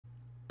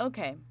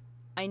Okay,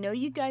 I know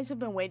you guys have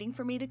been waiting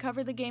for me to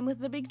cover the game with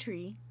the big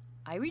tree.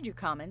 I read your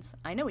comments,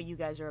 I know what you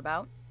guys are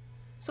about.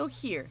 So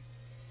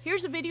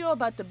here's a video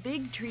about the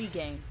big tree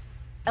game,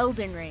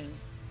 Elden Ring.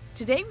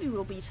 Today we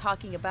will be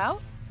talking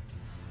about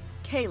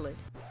Caelid.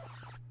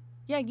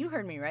 Yeah, you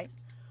heard me right.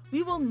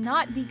 We will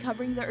not be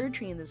covering the Erd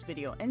Tree in this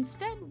video.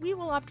 Instead, we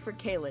will opt for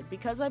Caelid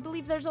because I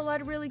believe there's a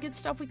lot of really good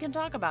stuff we can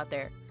talk about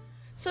there.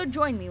 So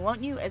join me,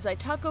 won't you, as I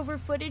talk over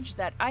footage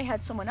that I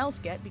had someone else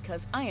get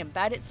because I am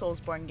bad at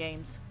Soulsborne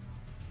games.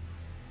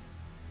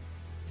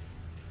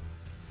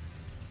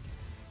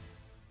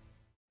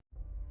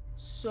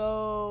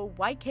 So,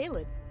 why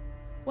Caelid?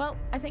 Well,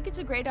 I think it's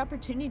a great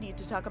opportunity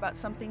to talk about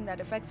something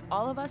that affects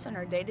all of us in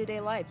our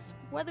day-to-day lives,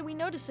 whether we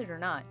notice it or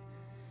not.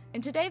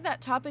 And today that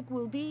topic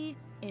will be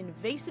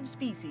invasive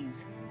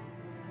species.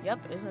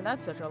 Yep, isn't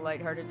that such a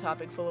lighthearted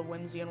topic full of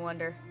whimsy and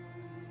wonder?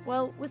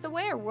 Well, with the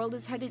way our world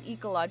is headed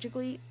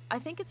ecologically, I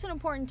think it's an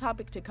important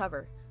topic to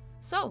cover.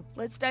 So,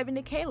 let's dive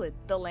into Caelid,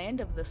 the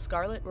land of the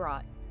Scarlet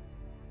Rot.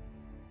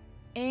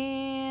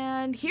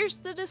 And here's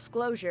the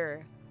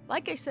disclosure.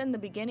 Like I said in the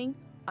beginning,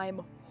 I'm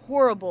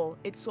horrible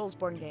at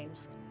Soulsborne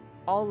games.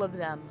 All of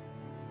them.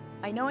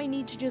 I know I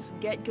need to just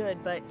get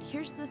good, but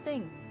here's the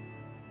thing.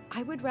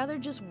 I would rather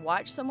just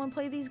watch someone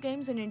play these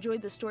games and enjoy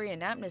the story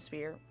and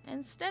atmosphere,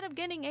 instead of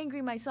getting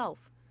angry myself.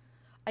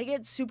 I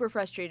get super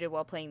frustrated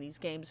while playing these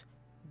games.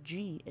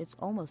 Gee, it's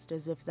almost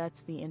as if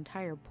that's the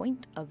entire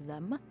point of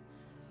them.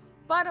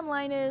 Bottom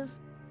line is,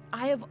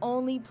 I have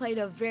only played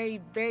a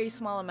very, very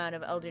small amount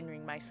of Elden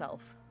Ring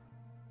myself.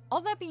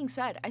 All that being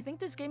said, I think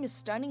this game is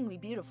stunningly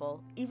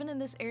beautiful, even in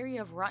this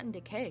area of rotten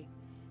decay.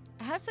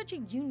 It has such a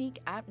unique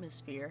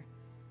atmosphere.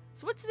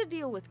 So what's the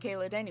deal with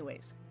Caelid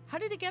anyways? How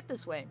did it get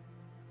this way?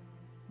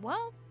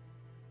 Well,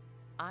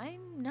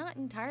 I'm not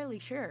entirely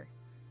sure.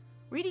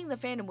 Reading the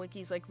fandom wiki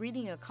is like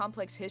reading a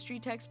complex history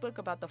textbook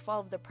about the fall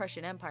of the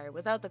Prussian Empire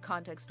without the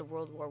context of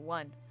World War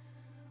I.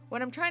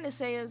 What I'm trying to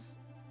say is,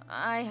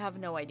 I have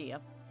no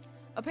idea.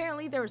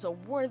 Apparently there was a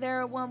war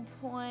there at one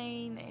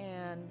point,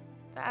 and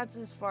that's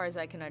as far as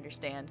I can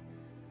understand.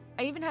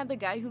 I even had the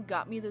guy who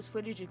got me this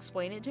footage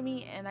explain it to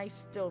me, and I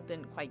still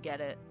didn't quite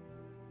get it.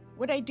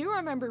 What I do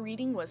remember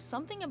reading was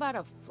something about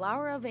a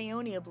flower of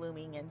Aeonia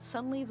blooming, and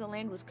suddenly the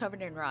land was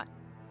covered in rot.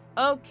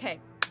 Okay,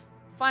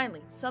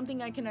 finally,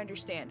 something I can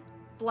understand.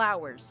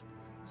 Flowers.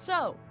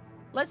 So,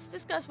 let's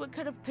discuss what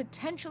could have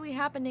potentially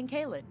happened in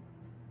Caelid.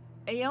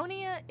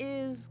 Aeonia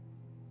is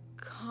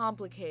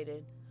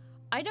complicated.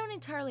 I don't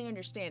entirely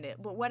understand it,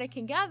 but what I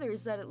can gather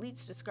is that it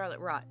leads to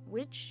scarlet rot,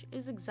 which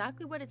is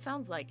exactly what it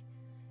sounds like.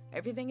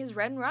 Everything is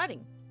red and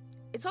rotting.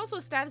 It's also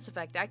a status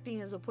effect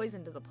acting as a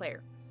poison to the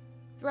player.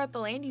 Throughout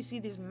the land, you see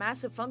these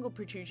massive fungal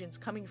protrusions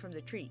coming from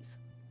the trees.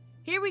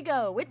 Here we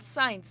go, it's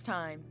science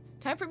time.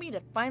 Time for me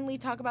to finally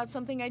talk about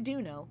something I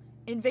do know,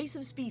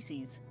 invasive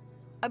species.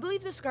 I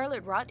believe the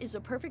scarlet rot is a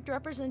perfect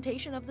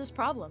representation of this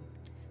problem.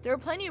 There are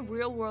plenty of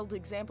real-world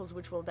examples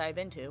which we'll dive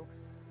into.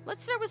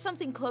 Let's start with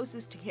something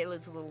closest to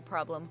Caelid's little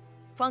problem,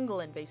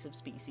 fungal invasive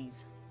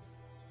species.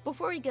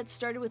 Before we get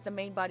started with the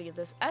main body of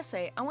this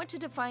essay, I want to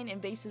define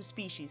invasive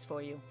species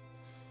for you.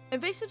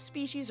 Invasive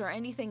species are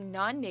anything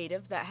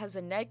non-native that has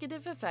a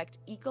negative effect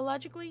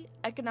ecologically,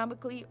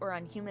 economically, or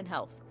on human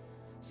health.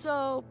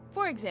 So,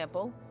 for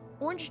example,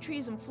 orange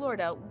trees in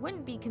Florida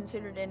wouldn't be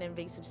considered an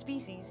invasive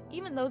species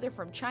even though they're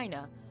from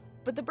China,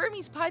 but the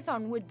Burmese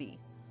python would be.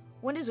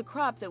 One is a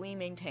crop that we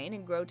maintain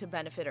and grow to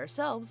benefit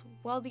ourselves,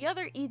 while the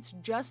other eats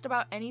just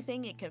about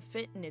anything it can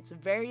fit in its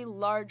very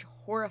large,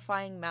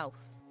 horrifying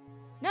mouth.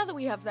 Now that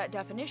we have that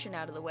definition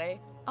out of the way,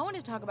 I want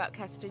to talk about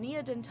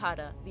Castanea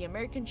dentata, the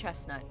American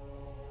chestnut.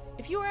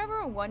 If you were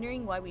ever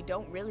wondering why we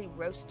don't really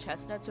roast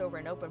chestnuts over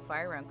an open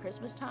fire around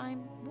Christmas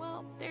time,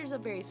 well, there's a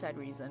very sad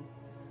reason.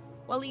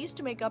 While it used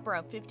to make up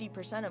around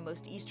 50% of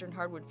most eastern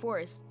hardwood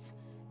forests,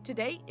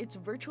 today it's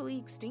virtually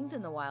extinct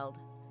in the wild.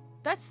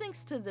 That's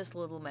thanks to this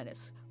little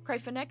menace,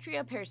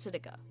 Cryphonectria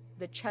parasitica,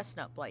 the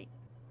chestnut blight.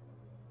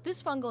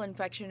 This fungal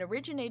infection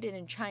originated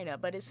in China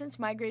but has since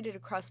migrated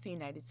across the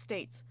United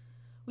States.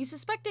 We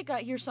suspect it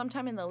got here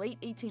sometime in the late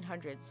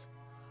 1800s.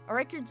 Our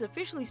records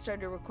officially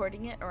started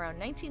recording it around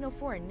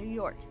 1904 in New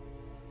York.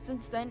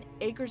 Since then,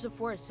 acres of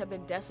forest have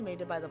been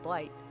decimated by the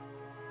blight.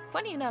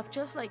 Funny enough,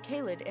 just like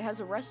Caelid, it has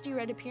a rusty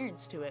red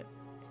appearance to it.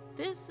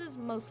 This is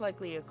most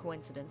likely a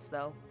coincidence,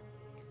 though.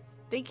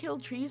 They kill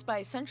trees by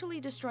essentially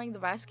destroying the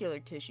vascular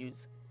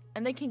tissues,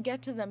 and they can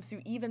get to them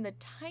through even the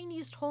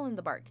tiniest hole in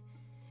the bark.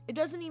 It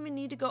doesn't even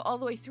need to go all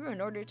the way through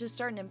in order to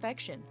start an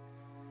infection.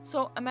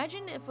 So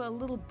imagine if a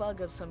little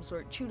bug of some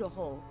sort chewed a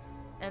hole,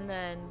 and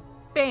then,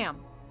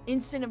 BAM!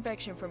 Instant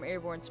infection from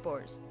airborne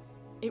spores.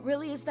 It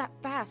really is that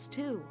fast,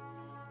 too.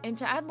 And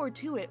to add more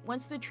to it,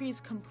 once the tree is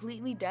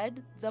completely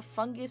dead, the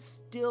fungus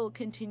still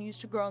continues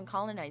to grow and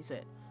colonize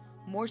it.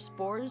 More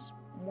spores,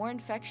 more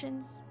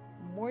infections,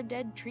 more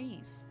dead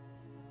trees.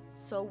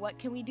 So what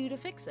can we do to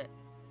fix it?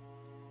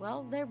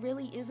 Well, there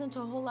really isn't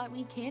a whole lot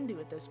we can do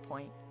at this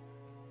point.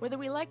 Whether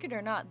we like it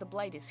or not, the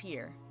blight is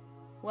here.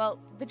 Well,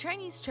 the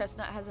Chinese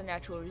chestnut has a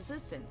natural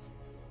resistance.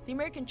 The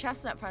American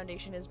Chestnut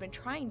Foundation has been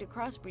trying to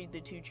crossbreed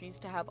the two trees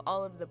to have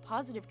all of the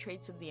positive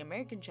traits of the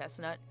American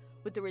chestnut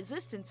with the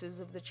resistances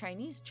of the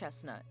Chinese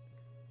chestnut.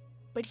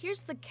 But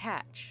here's the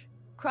catch.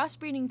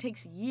 Crossbreeding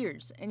takes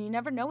years, and you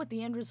never know what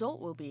the end result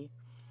will be.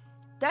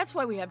 That's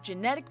why we have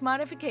genetic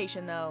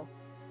modification, though.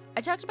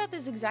 I talked about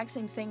this exact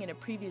same thing in a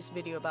previous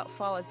video about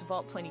Fallout's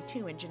Vault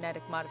 22 and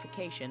genetic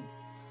modification.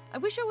 I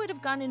wish I would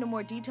have gone into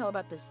more detail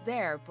about this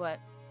there, but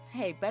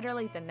hey, better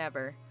late than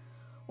never.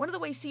 One of the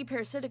ways C.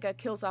 parasitica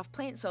kills off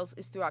plant cells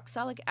is through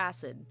oxalic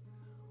acid.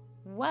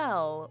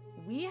 Well,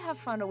 we have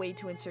found a way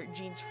to insert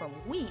genes from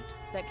wheat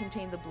that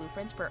contain the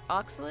blueprints for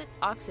oxalate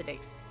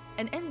oxidase,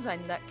 an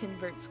enzyme that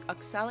converts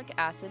oxalic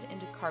acid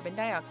into carbon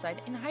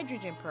dioxide and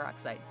hydrogen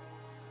peroxide.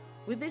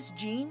 With this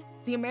gene,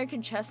 the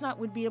American chestnut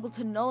would be able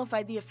to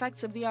nullify the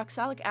effects of the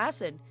oxalic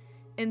acid,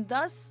 and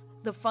thus,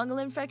 the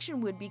fungal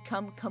infection would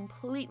become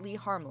completely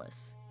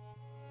harmless.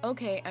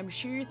 Okay, I'm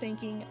sure you're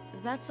thinking,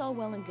 that's all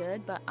well and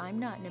good, but I'm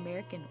not an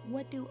American.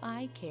 What do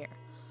I care?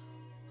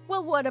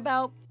 Well, what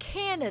about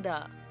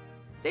Canada?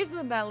 They've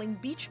been battling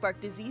beech bark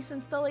disease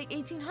since the late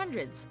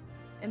 1800s.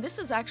 And this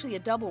is actually a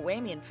double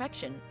whammy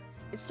infection.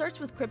 It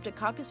starts with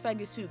Cryptococcus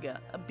phagosuga,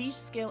 a beech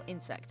scale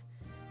insect.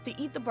 They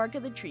eat the bark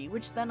of the tree,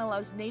 which then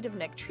allows native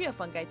Nectria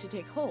fungi to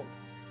take hold.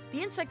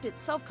 The insect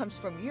itself comes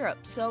from Europe,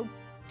 so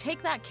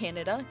take that,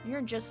 Canada. You're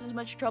in just as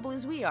much trouble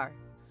as we are.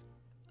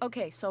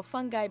 Okay, so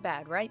fungi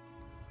bad, right?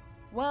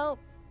 Well,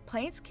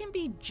 plants can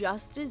be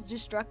just as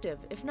destructive,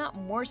 if not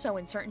more so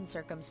in certain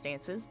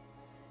circumstances.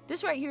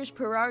 This right here is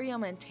Puraria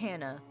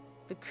montana,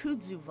 the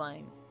kudzu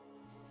vine.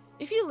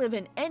 If you live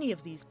in any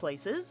of these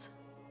places,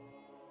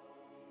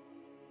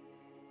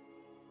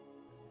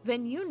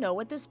 then you know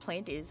what this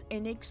plant is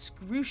in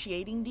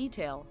excruciating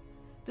detail.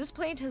 This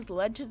plant has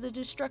led to the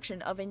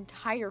destruction of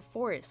entire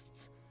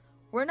forests.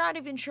 We're not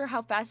even sure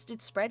how fast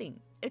it's spreading.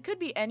 It could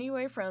be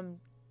anywhere from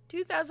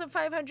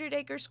 2,500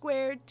 acres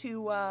squared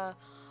to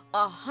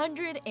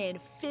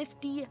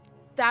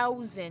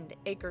 150,000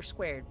 acres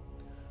squared.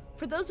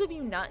 For those of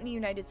you not in the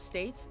United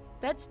States,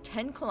 that's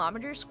 10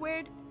 kilometers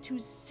squared to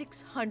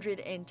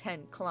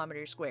 610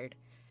 kilometers squared.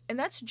 And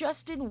that's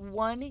just in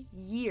 1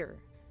 year.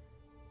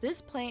 This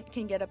plant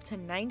can get up to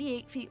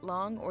 98 feet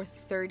long or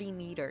 30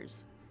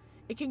 meters.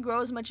 It can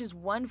grow as much as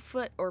 1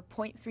 foot or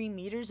 0.3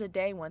 meters a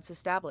day once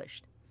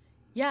established.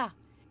 Yeah,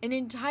 an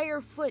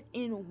entire foot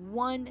in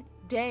 1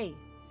 day.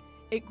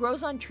 It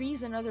grows on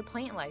trees and other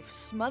plant life,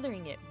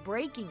 smothering it,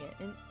 breaking it,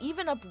 and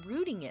even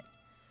uprooting it.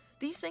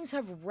 These things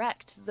have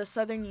wrecked the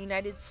southern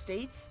United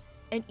States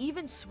and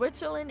even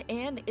Switzerland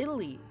and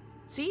Italy.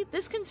 See,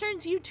 this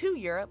concerns you too,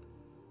 Europe.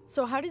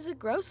 So how does it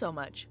grow so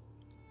much?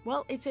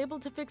 Well, it's able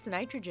to fix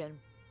nitrogen.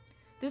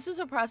 This is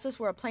a process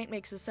where a plant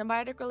makes a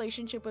symbiotic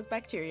relationship with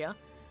bacteria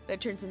that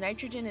turns the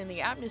nitrogen in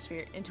the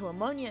atmosphere into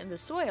ammonia in the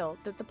soil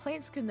that the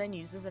plants can then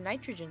use as a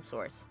nitrogen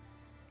source.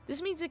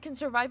 This means it can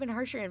survive in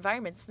harsher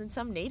environments than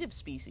some native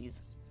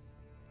species.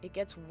 It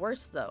gets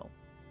worse though.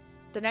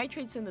 The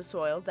nitrates in the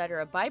soil that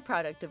are a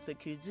byproduct of the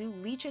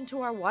kudzu leach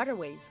into our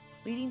waterways,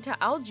 leading to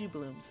algae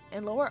blooms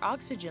and lower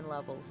oxygen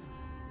levels.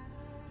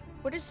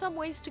 What are some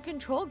ways to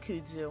control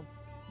kudzu?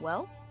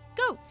 Well,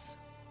 goats.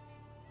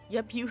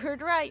 Yep, you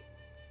heard right.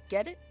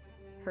 Get it?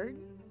 Heard?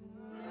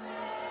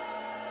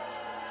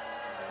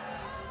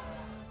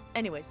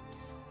 Anyways,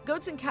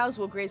 goats and cows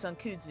will graze on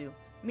kudzu,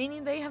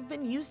 meaning they have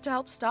been used to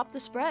help stop the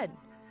spread.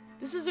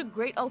 This is a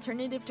great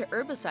alternative to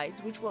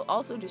herbicides, which will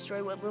also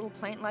destroy what little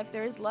plant life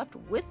there is left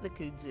with the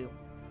kudzu.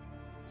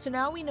 So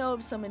now we know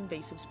of some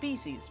invasive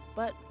species,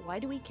 but why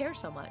do we care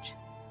so much?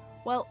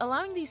 Well,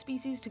 allowing these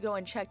species to go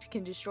unchecked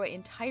can destroy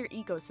entire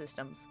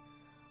ecosystems.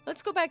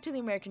 Let's go back to the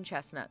American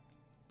chestnut.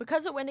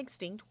 Because it went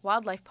extinct,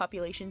 wildlife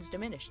populations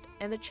diminished,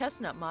 and the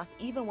chestnut moth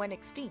even went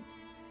extinct.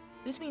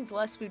 This means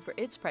less food for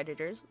its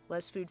predators,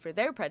 less food for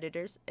their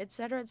predators,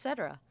 etc.,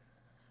 etc.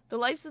 The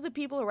lives of the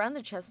people around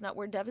the chestnut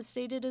were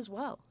devastated as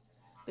well.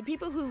 The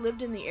people who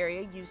lived in the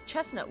area used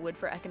chestnut wood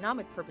for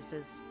economic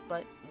purposes,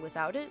 but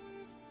without it,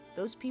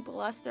 those people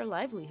lost their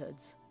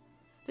livelihoods.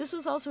 This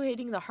was also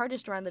hitting the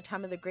hardest around the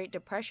time of the Great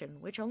Depression,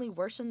 which only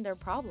worsened their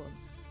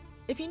problems.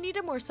 If you need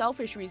a more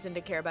selfish reason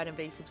to care about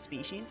invasive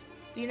species,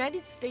 the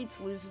United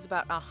States loses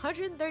about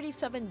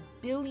 $137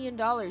 billion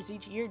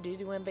each year due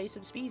to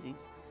invasive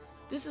species.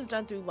 This is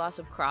done through loss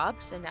of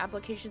crops and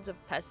applications of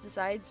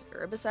pesticides,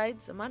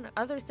 herbicides, among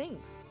other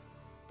things.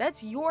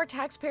 That's your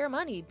taxpayer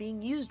money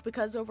being used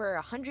because over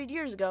 100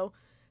 years ago,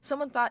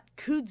 someone thought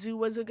kudzu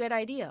was a good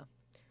idea.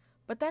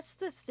 But that's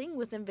the thing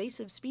with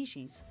invasive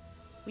species.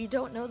 We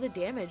don't know the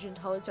damage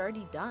until it's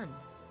already done.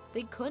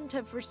 They couldn't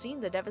have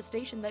foreseen the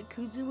devastation that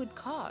kudzu would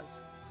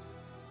cause.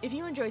 If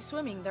you enjoy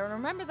swimming, then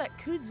remember that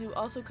kudzu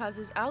also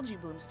causes algae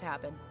blooms to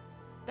happen.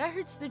 That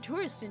hurts the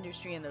tourist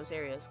industry in those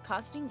areas,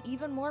 costing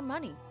even more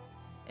money.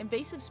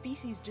 Invasive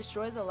species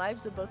destroy the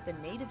lives of both the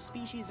native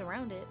species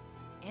around it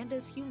and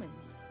us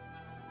humans.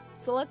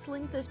 So let's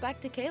link this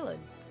back to Caleb.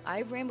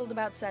 I've rambled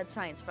about sad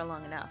science for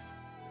long enough.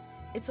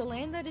 It's a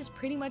land that has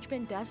pretty much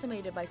been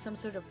decimated by some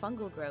sort of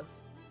fungal growth.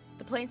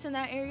 The plants in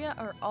that area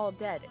are all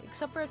dead,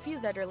 except for a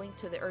few that are linked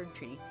to the Erd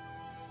tree.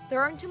 There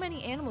aren't too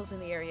many animals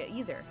in the area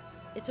either.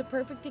 It's a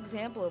perfect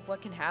example of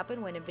what can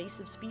happen when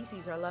invasive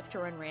species are left to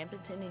run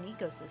rampant in an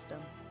ecosystem.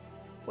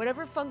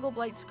 Whatever fungal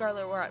blight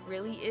scarlet rot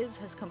really is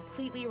has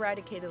completely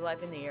eradicated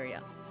life in the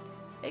area,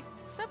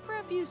 except for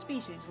a few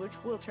species which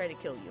will try to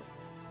kill you.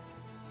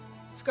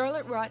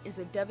 Scarlet rot is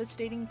a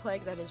devastating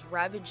plague that has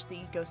ravaged the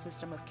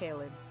ecosystem of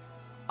Caelid.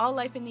 All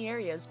life in the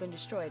area has been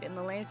destroyed and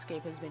the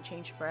landscape has been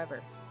changed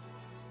forever.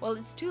 While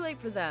it's too late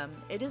for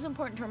them, it is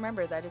important to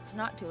remember that it's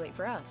not too late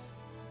for us.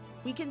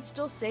 We can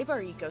still save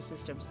our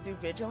ecosystems through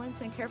vigilance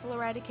and careful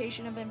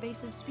eradication of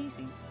invasive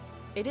species.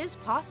 It is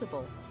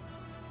possible.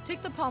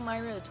 Take the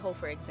Palmyra Atoll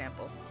for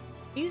example.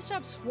 It used to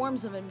have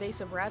swarms of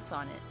invasive rats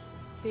on it.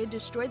 They had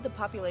destroyed the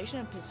population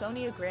of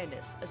Pisonia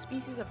grandis, a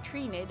species of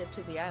tree native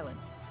to the island.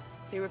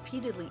 They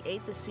repeatedly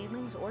ate the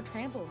seedlings or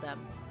trampled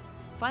them.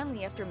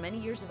 Finally, after many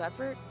years of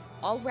effort,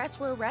 all rats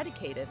were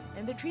eradicated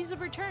and the trees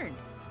have returned.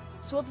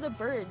 So have the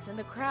birds and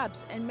the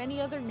crabs and many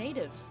other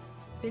natives.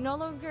 They no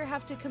longer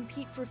have to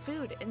compete for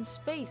food and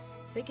space.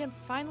 They can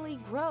finally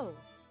grow.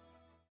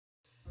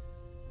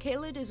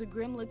 Caelid is a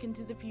grim look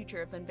into the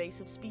future if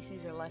invasive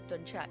species are left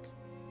unchecked.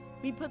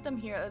 We put them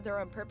here either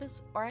on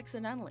purpose or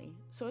accidentally,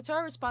 so it's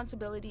our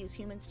responsibility as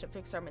humans to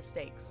fix our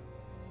mistakes.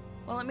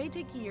 While it may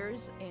take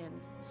years and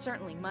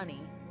certainly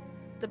money,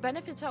 the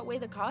benefits outweigh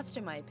the cost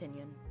in my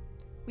opinion.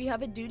 We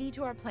have a duty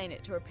to our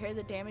planet to repair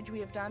the damage we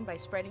have done by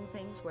spreading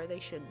things where they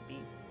shouldn't be.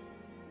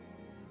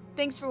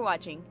 Thanks for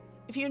watching.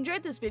 If you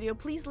enjoyed this video,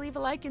 please leave a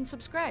like and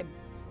subscribe.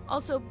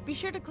 Also, be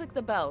sure to click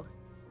the bell.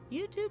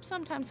 YouTube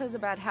sometimes has a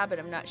bad habit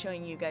of not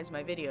showing you guys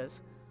my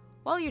videos.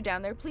 While you're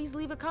down there, please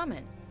leave a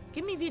comment.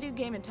 Give me video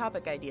game and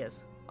topic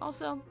ideas.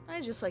 Also, I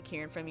just like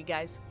hearing from you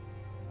guys.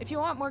 If you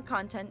want more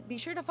content, be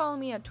sure to follow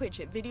me on Twitch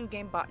at Video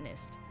Game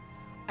Botanist.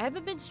 I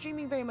haven't been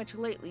streaming very much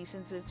lately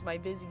since it's my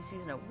busy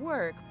season at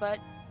work, but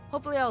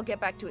hopefully I'll get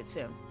back to it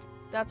soon.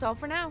 That's all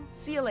for now.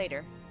 See you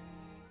later.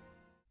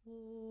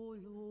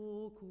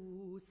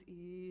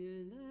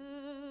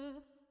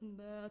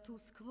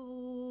 Beatus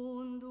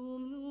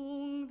quondum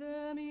nunc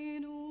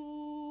deminuit,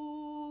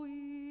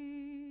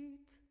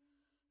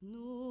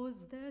 nos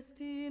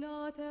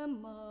destinatem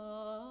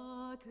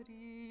matribus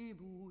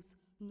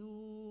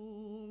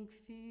nunc